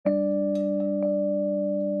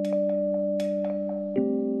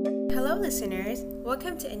listeners,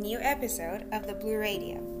 welcome to a new episode of the Blue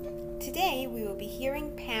Radio. Today we will be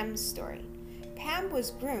hearing Pam's story. Pam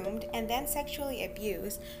was groomed and then sexually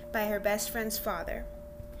abused by her best friend's father.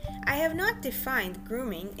 I have not defined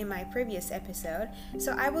grooming in my previous episode,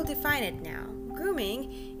 so I will define it now.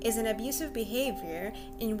 Grooming is an abusive behavior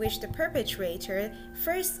in which the perpetrator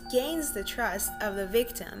first gains the trust of the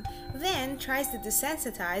victim, then tries to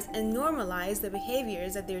desensitize and normalize the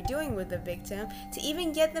behaviors that they're doing with the victim to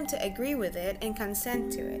even get them to agree with it and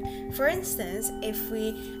consent to it. For instance, if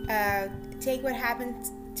we take what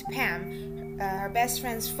happened to Pam, her best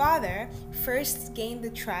friend's father first gained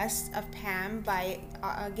the trust of Pam by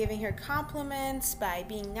giving her compliments, by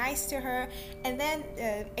being nice to her, and then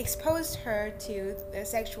exposed her to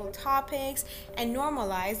sexual topics and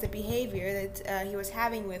normalized the behavior that he was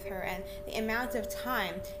having with her and the amount of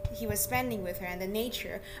time he was spending with her and the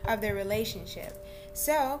nature of their relationship.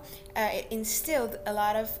 So it instilled a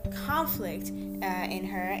lot of conflict in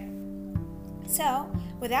her. So,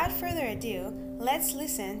 without further ado, let's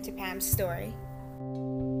listen to Pam's story.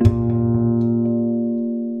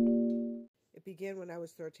 It began when I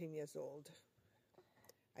was 13 years old.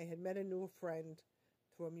 I had met a new friend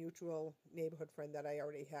through a mutual neighborhood friend that I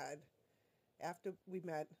already had. After we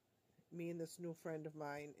met, me and this new friend of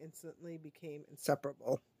mine instantly became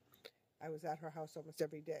inseparable. I was at her house almost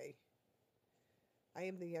every day. I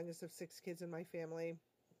am the youngest of 6 kids in my family,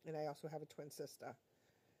 and I also have a twin sister.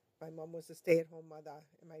 My mom was a stay-at-home mother,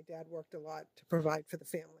 and my dad worked a lot to provide for the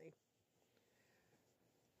family.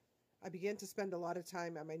 I began to spend a lot of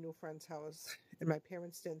time at my new friend's house, and my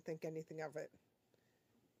parents didn't think anything of it.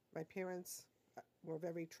 My parents were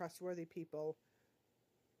very trustworthy people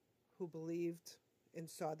who believed and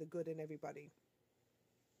saw the good in everybody.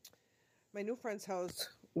 My new friend's house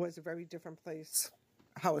was a very different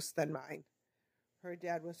house than mine. Her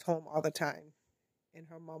dad was home all the time, and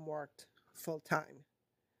her mom worked full-time.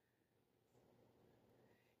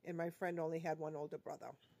 And my friend only had one older brother.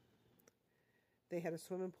 They had a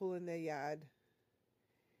swimming pool in their yard,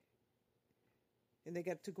 and they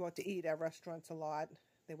got to go out to eat at restaurants a lot.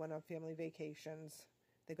 They went on family vacations.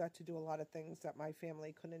 They got to do a lot of things that my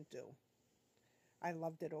family couldn't do. I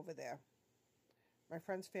loved it over there. My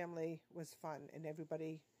friend's family was fun, and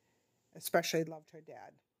everybody especially loved her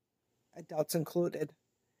dad, adults included.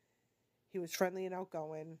 He was friendly and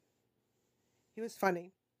outgoing. He was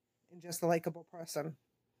funny and just a likable person.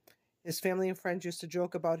 His family and friends used to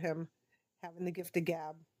joke about him having the gift of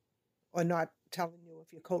gab or not telling you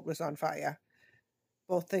if your coat was on fire.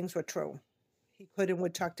 Both things were true. He could and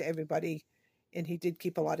would talk to everybody, and he did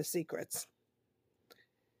keep a lot of secrets.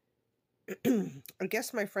 I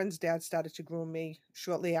guess my friend's dad started to groom me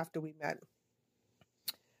shortly after we met.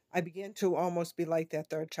 I began to almost be like their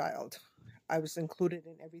third child. I was included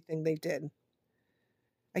in everything they did.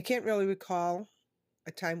 I can't really recall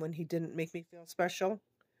a time when he didn't make me feel special.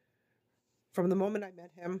 From the moment I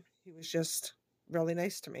met him, he was just really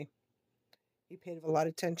nice to me. He paid a lot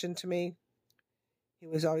of attention to me. He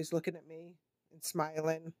was always looking at me and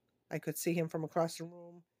smiling. I could see him from across the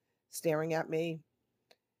room, staring at me.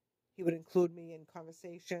 He would include me in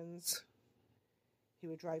conversations. He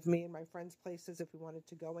would drive me and my friends places if we wanted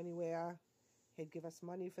to go anywhere. He'd give us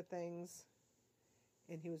money for things.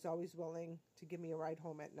 And he was always willing to give me a ride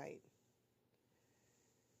home at night.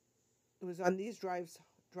 It was on these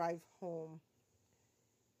drive home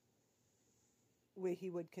where he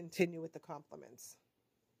would continue with the compliments.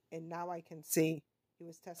 And now I can see he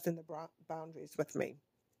was testing the boundaries with me.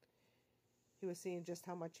 He was seeing just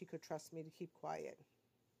how much he could trust me to keep quiet.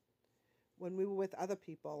 When we were with other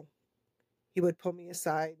people, he would pull me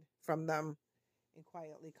aside from them and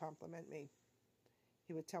quietly compliment me.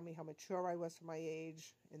 He would tell me how mature I was for my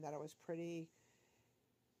age and that I was pretty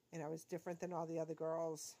and I was different than all the other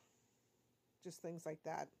girls. Just things like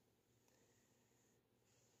that.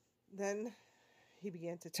 Then he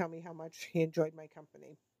began to tell me how much he enjoyed my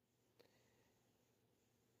company.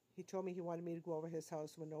 He told me he wanted me to go over his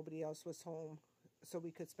house when nobody else was home so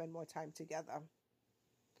we could spend more time together.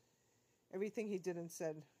 Everything he did and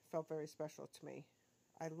said felt very special to me.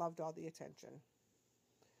 I loved all the attention.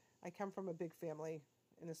 I come from a big family,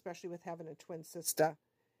 and especially with having a twin sister,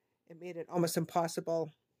 it made it almost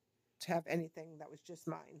impossible to have anything that was just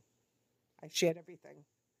mine. I shared everything.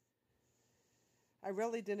 I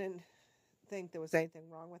really didn't think there was anything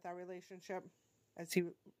wrong with our relationship, as he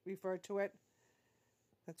referred to it.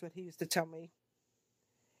 That's what he used to tell me.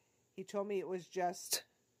 He told me it was just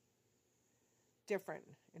different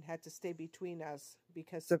and had to stay between us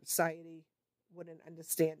because society wouldn't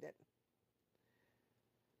understand it.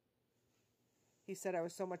 He said I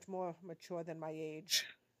was so much more mature than my age,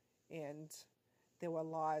 and there were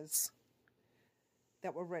laws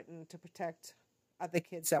that were written to protect other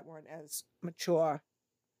kids that weren't as mature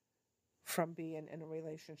from being in a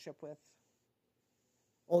relationship with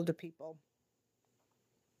older people.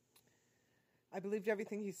 I believed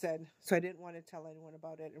everything he said, so I didn't want to tell anyone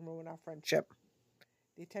about it and ruin our friendship.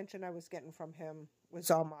 The attention I was getting from him was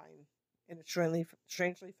all mine, and it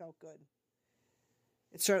strangely felt good.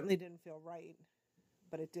 It certainly didn't feel right,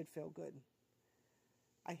 but it did feel good.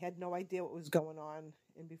 I had no idea what was going on,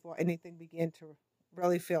 and before anything began to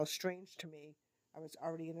really feel strange to me, I was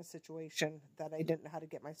already in a situation that I didn't know how to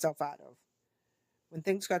get myself out of. When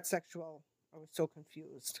things got sexual, I was so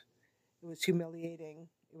confused. It was humiliating.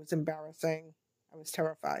 It was embarrassing. I was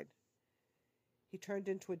terrified. He turned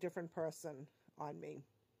into a different person on me,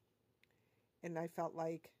 and I felt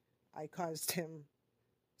like I caused him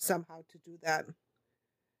somehow to do that.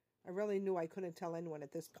 I really knew I couldn't tell anyone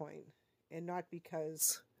at this point, and not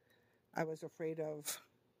because I was afraid of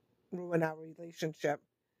ruin our relationship,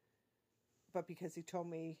 but because he told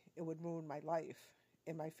me it would ruin my life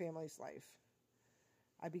and my family's life.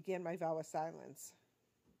 I began my vow of silence,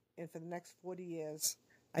 and for the next 40 years,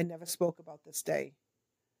 I never spoke about this day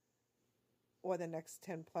or the next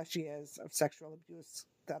 10 plus years of sexual abuse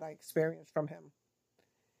that I experienced from him.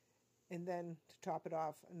 And then, to top it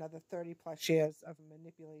off, another 30 plus years of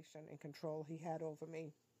manipulation and control he had over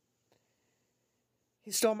me.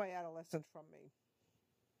 He stole my adolescence from me.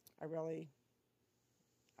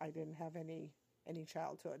 I didn't have any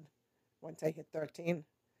childhood once I hit 13.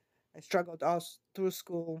 I struggled all through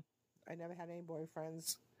school. I never had any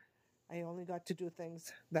boyfriends. I only got to do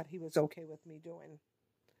things that he was okay with me doing.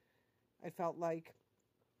 I felt like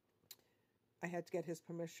I had to get his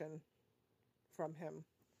permission from him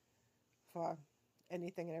for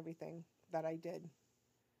anything and everything that I did.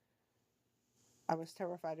 I was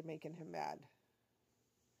terrified of making him mad.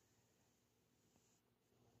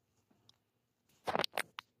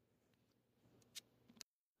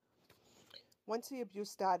 Once the abuse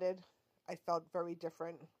started, I felt very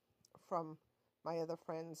different from my other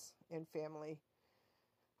friends and family.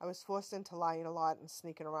 I was forced into lying a lot and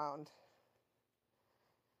sneaking around.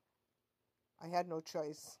 I had no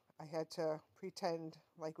choice. I had to pretend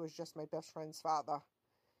like it was just my best friend's father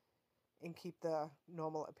and keep the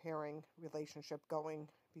normal appearing relationship going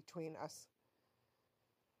between us.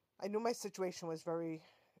 I knew my situation was very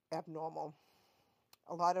abnormal.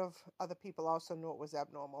 A lot of other people also knew it was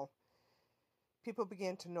abnormal. People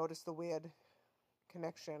began to notice the weird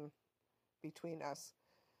connection between us.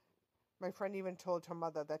 My friend even told her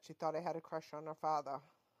mother that she thought I had a crush on her father.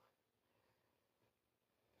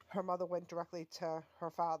 Her mother went directly to her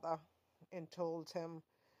father and told him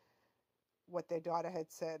what their daughter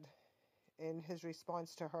had said. And his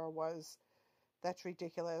response to her was, "That's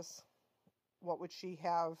ridiculous. What would she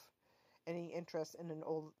have any interest in an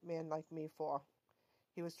old man like me for?"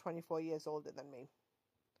 He was 24 years older than me.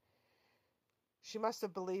 She must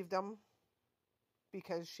have believed him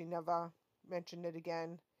because she never mentioned it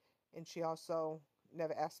again, and she also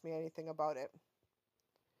never asked me anything about it.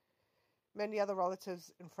 Many other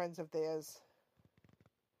relatives and friends of theirs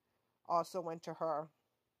also went to her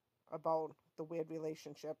about the weird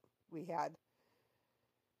relationship we had.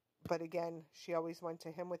 But again, she always went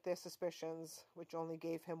to him with their suspicions, which only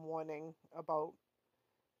gave him warning about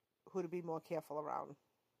who to be more careful around.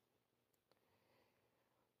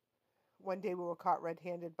 One day we were caught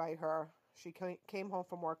red-handed by her. She came home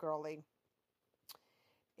from work early,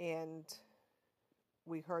 and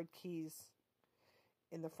we heard keys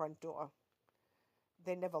in the front door.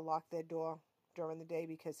 They never locked their door during the day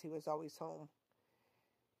because he was always home.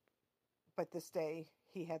 But this day,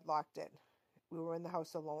 he had locked it. We were in the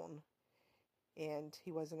house alone, and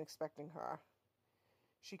he wasn't expecting her.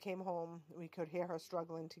 She came home. We could hear her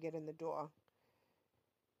struggling to get in the door.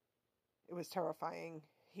 It was terrifying.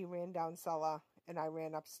 He ran down cellar, and I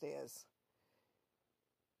ran upstairs.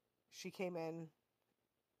 She came in.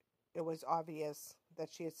 It was obvious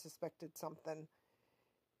that she had suspected something,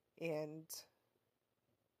 and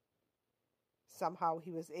somehow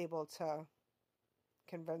he was able to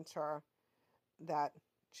convince her that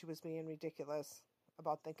she was being ridiculous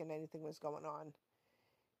about thinking anything was going on.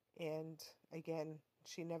 And again,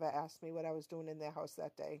 she never asked me what I was doing in their house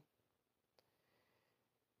that day.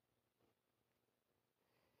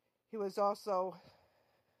 He was also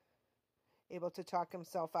able to talk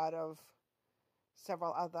himself out of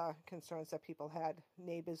several other concerns that people had.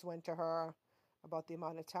 Neighbors went to her about the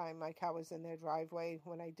amount of time my car was in their driveway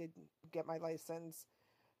when I did get my license,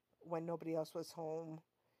 when nobody else was home,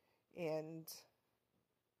 and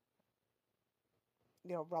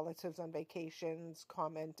relatives on vacations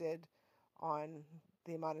commented on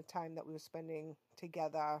the amount of time that we were spending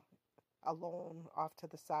together alone off to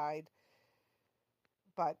the side,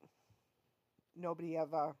 but nobody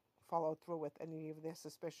ever followed through with any of their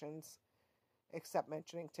suspicions except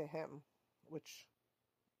mentioning to him, which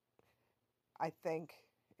I think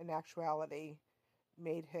in actuality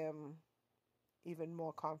made him even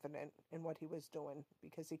more confident in what he was doing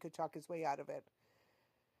because he could talk his way out of it.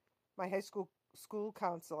 My high school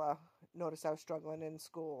counselor noticed I was struggling in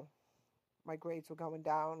school. My grades were going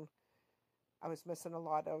down. I was missing a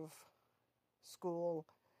lot of school.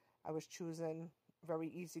 I was choosing very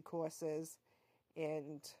easy courses,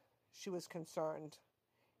 and she was concerned,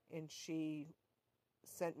 and she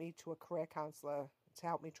sent me to a career counselor to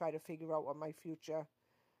help me try to figure out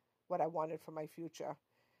what I wanted for my future.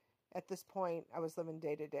 At this point, I was living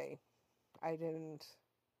day to day. I didn't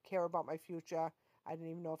care about my future. I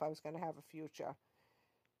didn't even know if I was going to have a future.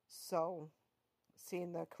 So,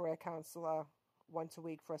 seeing the career counselor once a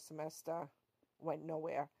week for a semester went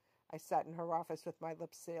nowhere. I sat in her office with my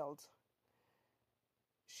lips sealed.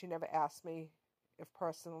 She never asked me if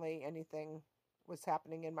personally anything was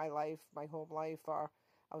happening in my life, my home life, or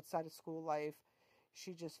outside of school life.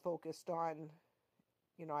 She just focused on,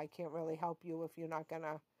 I can't really help you if you're not going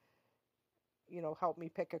to, help me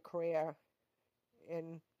pick a career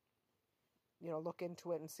and, look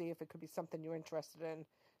into it and see if it could be something you're interested in.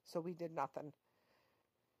 So we did nothing.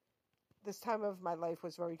 This time of my life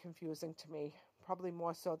was very confusing to me, probably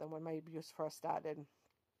more so than when my abuse first started.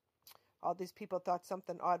 All these people thought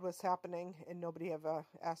something odd was happening, and nobody ever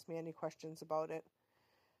asked me any questions about it.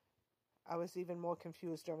 I was even more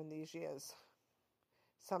confused during these years.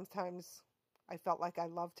 Sometimes I felt like I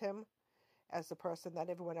loved him as the person that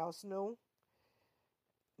everyone else knew,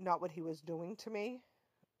 not what he was doing to me,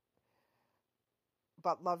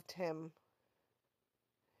 but loved him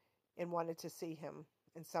and wanted to see him.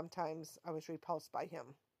 And sometimes I was repulsed by him.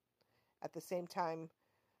 At the same time,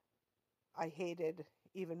 I hated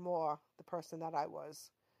even more the person that I was.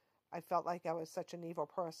 I felt like I was such an evil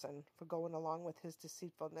person for going along with his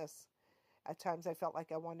deceitfulness. At times I felt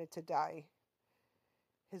like I wanted to die.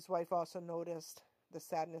 His wife also noticed the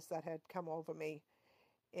sadness that had come over me.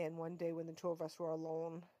 And one day when the two of us were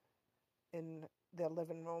alone in their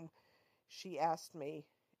living room, she asked me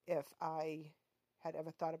if I had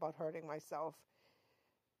ever thought about hurting myself.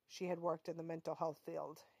 She had worked in the mental health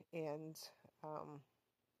field, and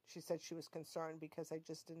she said she was concerned because I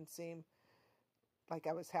just didn't seem like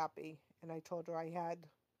I was happy. And I told her I had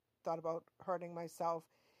thought about hurting myself,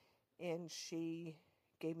 and she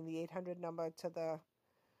gave me the 800 number to the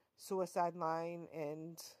suicide line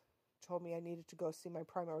and told me I needed to go see my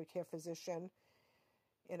primary care physician.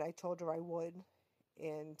 And I told her I would,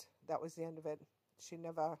 and that was the end of it. She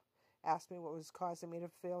never asked me what was causing me to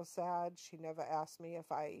feel sad. She never asked me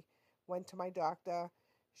if I went to my doctor.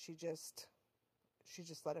 She just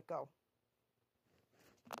let it go.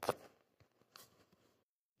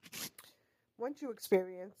 Once you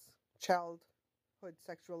experience childhood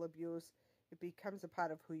sexual abuse, it becomes a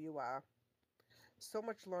part of who you are. So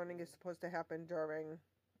much learning is supposed to happen during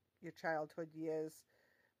your childhood years.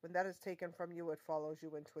 When that is taken from you, it follows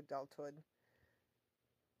you into adulthood.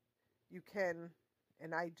 You can,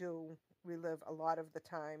 and I do, relive a lot of the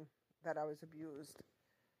time that I was abused.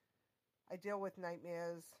 I deal with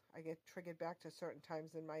nightmares. I get triggered back to certain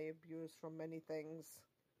times in my abuse from many things.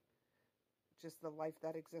 Just the life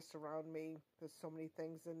that exists around me. There's so many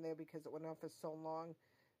things in there because it went on for so long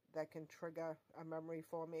that can trigger a memory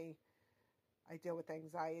for me. I deal with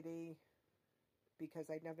anxiety because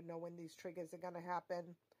I never know when these triggers are going to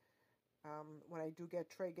happen. When I do get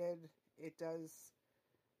triggered, it does,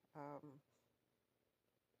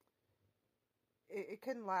 it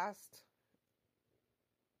can last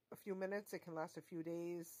a few minutes, it can last a few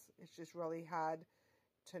days. It's just really hard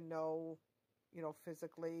to know,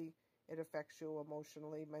 physically it affects you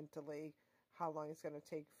emotionally, mentally, how long it's going to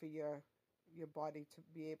take for your body to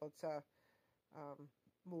be able to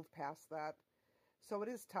move past that. So it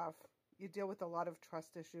is tough. You deal with a lot of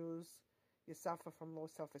trust issues. You suffer from low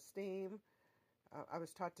self-esteem. I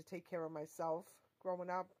was taught to take care of myself growing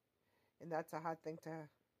up, and that's a hard thing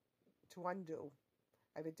to undo.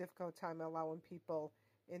 I have a difficult time allowing people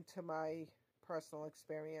into my personal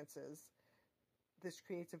experiences. This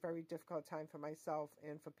creates a very difficult time for myself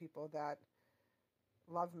and for people that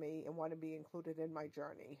love me and want to be included in my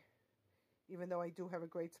journey. Even though I do have a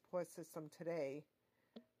great support system today,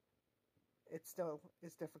 it still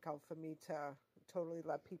is difficult for me to totally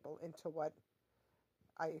let people into what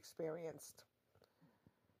I experienced.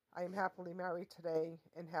 I am happily married today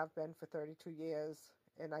and have been for 32 years,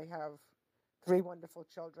 and I have 3 wonderful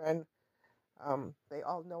children. They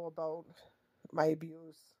all know about my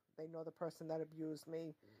abuse. They know the person that abused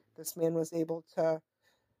me. This man was able to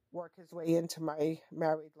work his way into my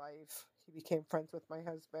married life. He became friends with my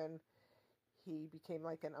husband. He became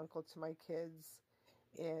like an uncle to my kids.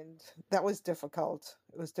 And that was difficult.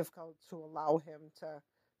 It was difficult to allow him to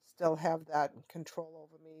still have that control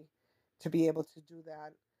over me, to be able to do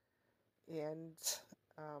that. And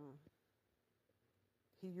um,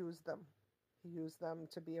 he used them. He used them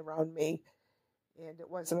to be around me. And it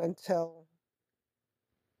wasn't until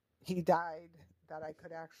he died that I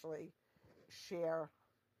could actually share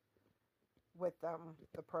with them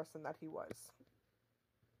the person that he was.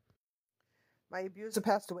 My abuser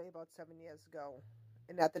passed away about 7 years ago.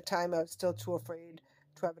 And at the time, I was still too afraid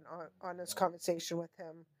to have an honest conversation with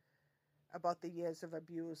him about the years of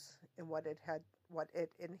abuse and what it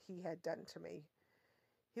and he had done to me.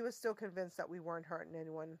 He was still convinced that we weren't hurting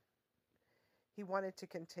anyone. He wanted to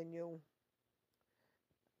continue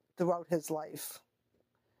throughout his life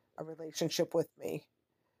a relationship with me.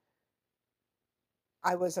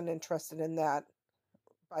 I wasn't interested in that,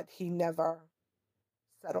 but he never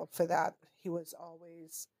settled for that. He was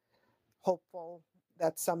always hopeful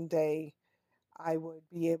that someday I would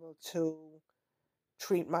be able to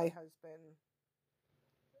treat my husband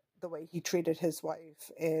the way he treated his wife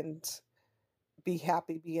and be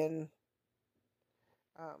happy being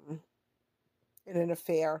in an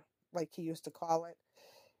affair, like he used to call it.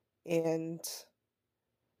 And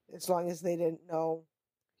as long as they didn't know,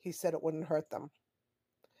 he said it wouldn't hurt them.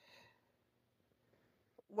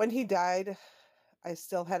 When he died, I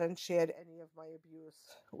still hadn't shared any of my abuse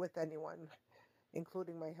with anyone,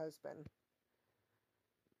 including my husband.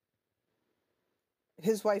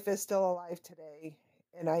 His wife is still alive today,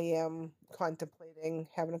 and I am contemplating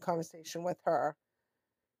having a conversation with her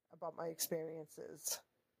about my experiences.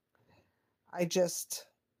 I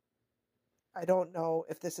don't know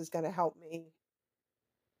if this is going to help me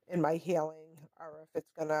in my healing or if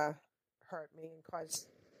it's going to hurt me and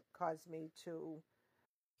cause me to.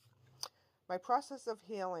 My process of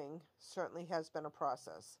healing certainly has been a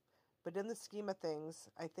process, but in the scheme of things,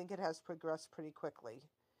 I think it has progressed pretty quickly.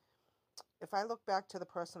 If I look back to the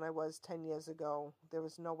person I was 10 years ago, there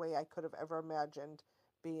was no way I could have ever imagined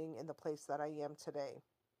being in the place that I am today.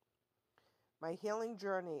 My healing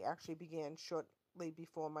journey actually began shortly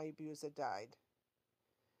before my abuser died.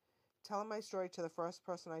 Telling my story to the first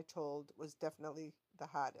person I told was definitely the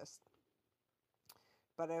hardest.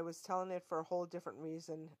 But I was telling it for a whole different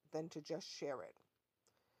reason than to just share it.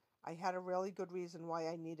 I had a really good reason why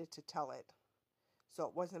I needed to tell it, so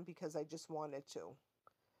it wasn't because I just wanted to.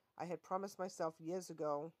 I had promised myself years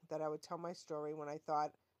ago that I would tell my story when I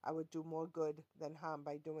thought I would do more good than harm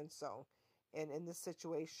by doing so, and in this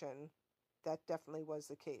situation, that definitely was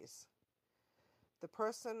the case. The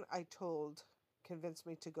person I told convinced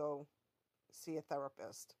me to go see a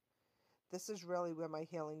therapist. This is really where my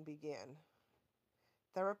healing began.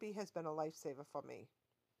 Therapy has been a lifesaver for me.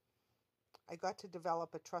 I got to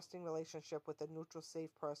develop a trusting relationship with a neutral, safe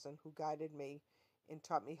person who guided me and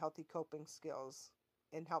taught me healthy coping skills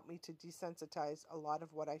and helped me to desensitize a lot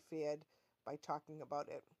of what I feared by talking about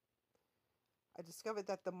it. I discovered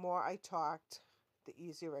that the more I talked, the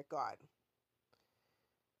easier it got.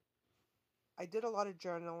 I did a lot of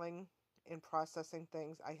journaling and processing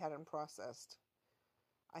things I hadn't processed.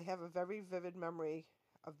 I have a very vivid memory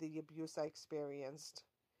of the abuse I experienced,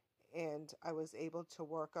 and I was able to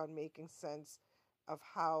work on making sense of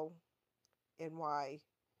how and why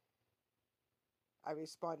I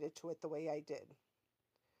responded to it the way I did.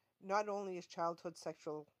 Not only is childhood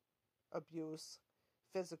sexual abuse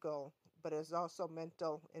physical, but is also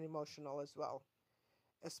mental and emotional as well,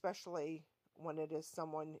 especially when it is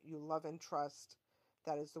someone you love and trust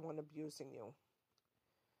that is the one abusing you.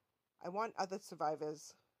 I want other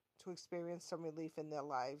survivors to experience some relief in their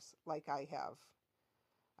lives like I have.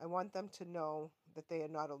 I want them to know that they are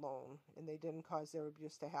not alone and they didn't cause their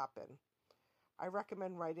abuse to happen. I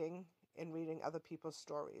recommend writing and reading other people's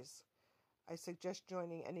stories. I suggest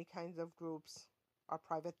joining any kinds of groups or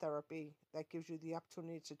private therapy that gives you the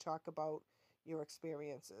opportunity to talk about your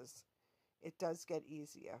experiences. It does get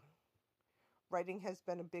easier. Writing has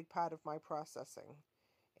been a big part of my processing,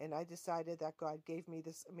 and I decided that God gave me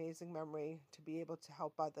this amazing memory to be able to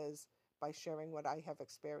help others by sharing what I have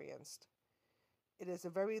experienced. It is a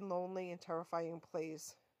very lonely and terrifying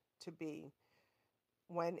place to be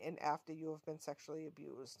when and after you have been sexually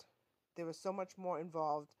abused. There is so much more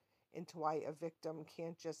involved into why a victim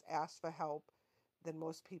can't just ask for help than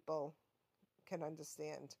most people can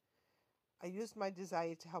understand. I used my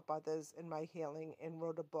desire to help others in my healing and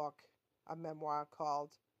wrote a book, a memoir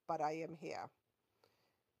called But I Am Here,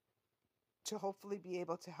 to hopefully be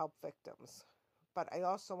able to help victims. But I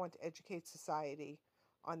also want to educate society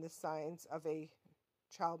on the signs of a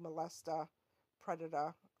child molester,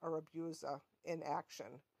 predator, or abuser in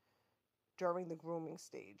action during the grooming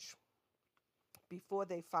stage, before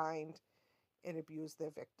they find and abuse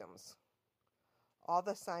their victims. All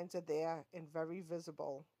the signs are there and very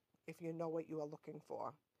visible if you know what you are looking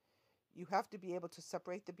for. You have to be able to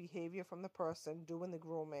separate the behavior from the person doing the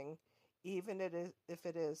grooming, even if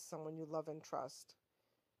it is someone you love and trust.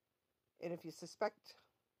 And if you suspect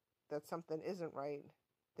that something isn't right,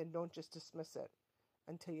 then don't just dismiss it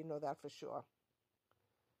until you know that for sure.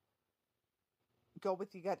 Go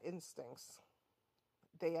with your gut instincts.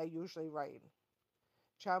 They are usually right.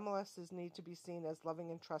 Child molesters need to be seen as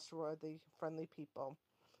loving and trustworthy, friendly people.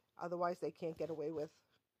 Otherwise, they can't get away with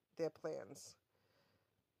their plans.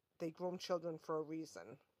 They groom children for a reason.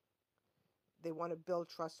 They want to build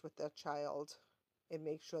trust with their child and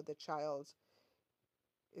make sure the child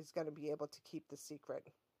is going to be able to keep the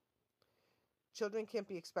secret. Children can't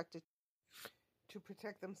be expected to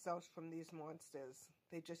protect themselves from these monsters.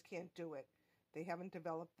 They just can't do it. They haven't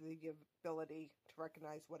developed the ability to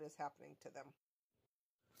recognize what is happening to them.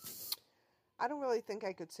 I don't really think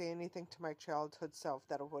I could say anything to my childhood self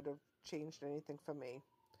that would have changed anything for me.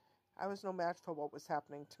 I was no match for what was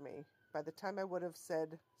happening to me. By the time I would have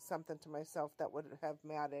said something to myself that would have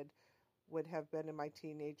mattered, would have been in my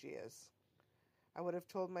teenage years. I would have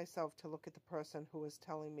told myself to look at the person who was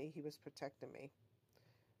telling me he was protecting me.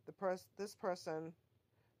 This person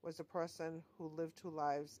was a person who lived two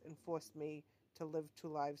lives and forced me to live two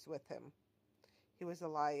lives with him. He was a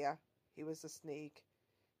liar. He was a sneak.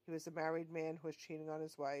 He was a married man who was cheating on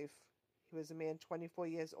his wife. He was a man 24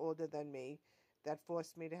 years older than me that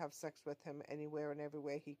forced me to have sex with him anywhere and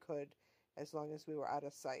everywhere he could, as long as we were out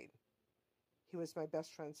of sight. He was my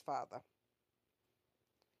best friend's father.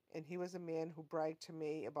 And he was a man who bragged to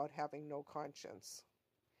me about having no conscience.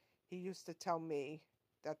 He used to tell me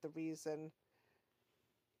that the reason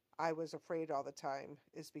I was afraid all the time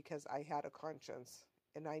is because I had a conscience,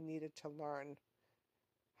 and I needed to learn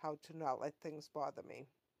how to not let things bother me.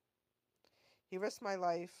 He risked my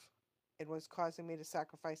life and was causing me to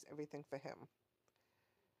sacrifice everything for him.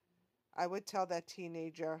 I would tell that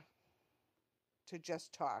teenager to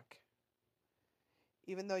just talk.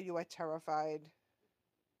 Even though you are terrified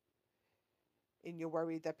and you're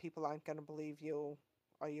worried that people aren't going to believe you,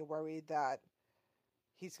 or you're worried that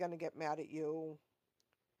he's going to get mad at you,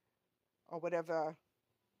 or whatever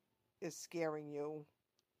is scaring you,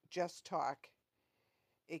 just talk.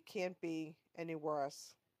 It can't be any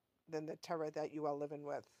worse than the terror that you are living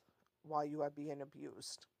with while you are being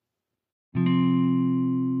abused.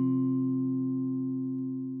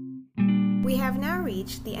 We have now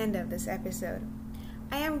reached the end of this episode.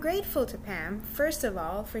 I am grateful to Pam, first of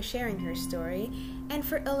all, for sharing her story and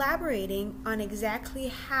for elaborating on exactly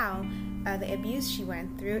how the abuse she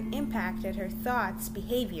went through impacted her thoughts,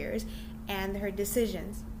 behaviors, and her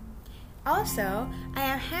decisions. Also, I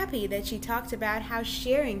am happy that she talked about how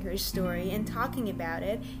sharing her story and talking about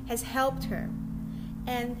it has helped her.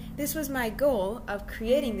 And this was my goal of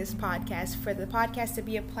creating this podcast, for the podcast to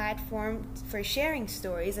be a platform for sharing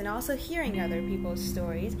stories and also hearing other people's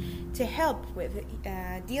stories to help with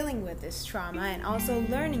dealing with this trauma, and also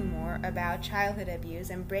learning more about childhood abuse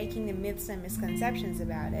and breaking the myths and misconceptions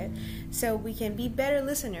about it, so we can be better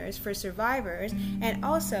listeners for survivors, and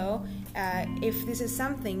also if this is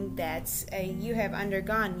something that you have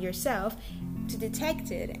undergone yourself, to detect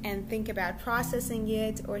it and think about processing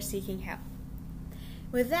it or seeking help.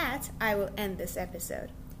 With that, I will end this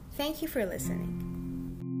episode. Thank you for listening.